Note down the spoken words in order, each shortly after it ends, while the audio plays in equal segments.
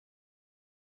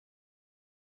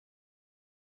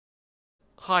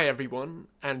Hi everyone,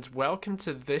 and welcome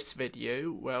to this video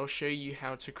where I'll show you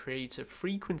how to create a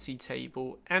frequency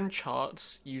table and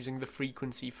chart using the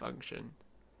frequency function.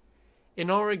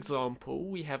 In our example,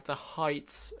 we have the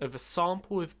heights of a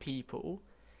sample of people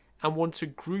and want to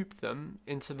group them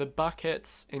into the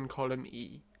buckets in column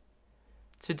E.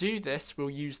 To do this,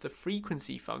 we'll use the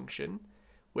frequency function,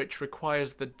 which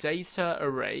requires the data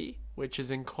array, which is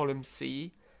in column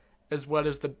C, as well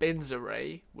as the bins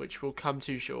array, which we'll come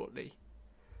to shortly.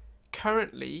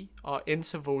 Currently, our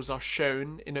intervals are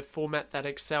shown in a format that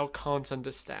Excel can't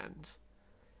understand.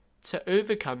 To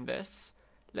overcome this,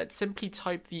 let's simply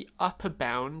type the upper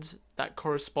bound that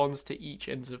corresponds to each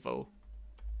interval.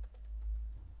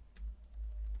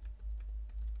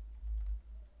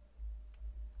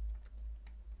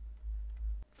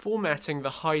 Formatting the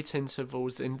height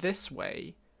intervals in this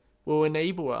way will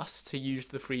enable us to use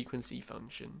the frequency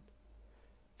function.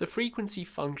 The frequency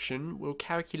function will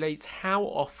calculate how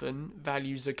often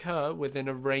values occur within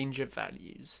a range of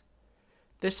values.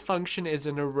 This function is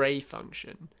an array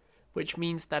function, which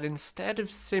means that instead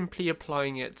of simply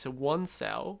applying it to one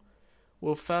cell,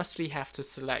 we'll firstly have to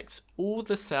select all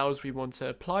the cells we want to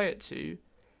apply it to,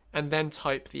 and then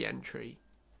type the entry.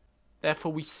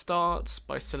 Therefore, we start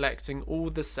by selecting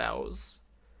all the cells.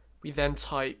 We then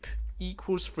type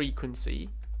equals frequency.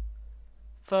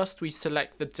 First, we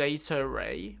select the data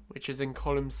array, which is in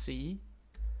column C,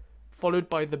 followed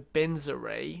by the bins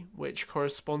array, which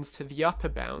corresponds to the upper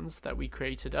bounds that we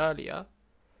created earlier.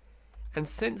 And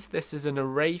since this is an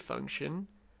array function,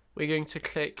 we're going to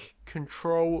click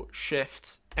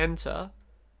Ctrl-Shift-Enter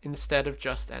instead of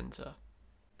just Enter.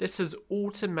 This has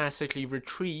automatically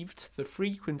retrieved the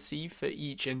frequency for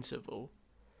each interval.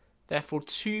 Therefore,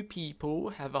 two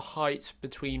people have a height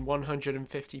between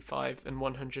 155 and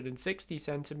 160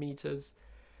 centimeters.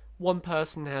 One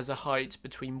person has a height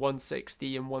between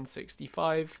 160 and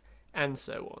 165, and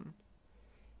so on.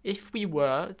 If we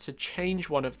were to change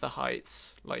one of the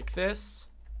heights, like this,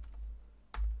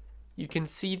 you can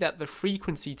see that the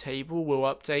frequency table will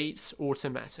update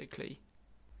automatically.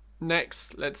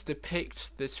 Next, let's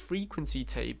depict this frequency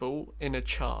table in a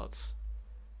chart.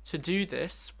 To do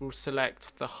this, we'll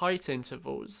select the height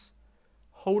intervals,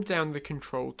 hold down the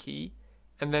Control key,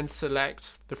 and then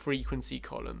select the frequency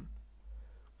column.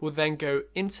 We'll then go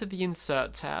into the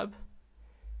Insert tab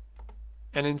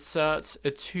and insert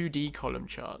a 2D column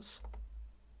chart.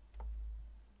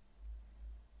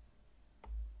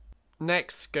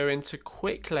 Next, go into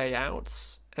Quick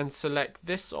Layouts and select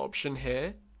this option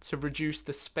here to reduce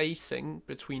the spacing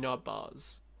between our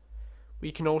bars.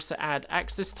 We can also add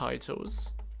axis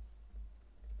titles,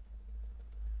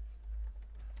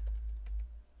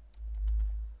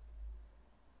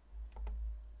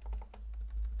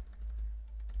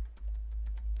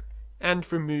 and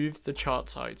remove the chart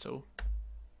title.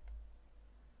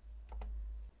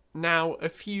 Now, a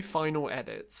few final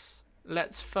edits.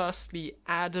 Let's firstly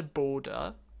add a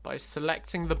border by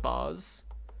selecting the bars,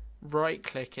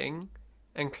 right-clicking,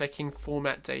 and clicking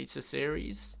Format Data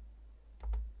Series.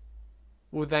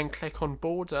 We'll then click on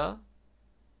Border,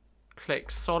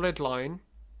 click Solid Line,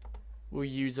 we'll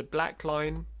use a black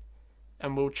line,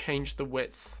 and we'll change the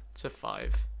width to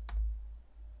 5.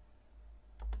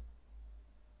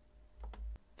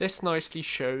 This nicely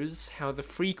shows how the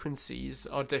frequencies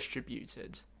are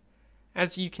distributed.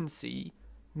 As you can see,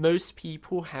 most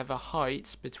people have a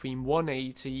height between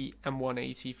 180 and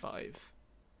 185.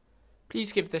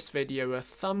 Please give this video a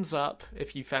thumbs up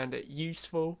if you found it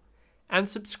useful, and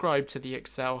subscribe to the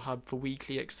Excel Hub for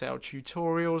weekly Excel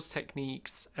tutorials,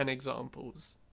 techniques, and examples.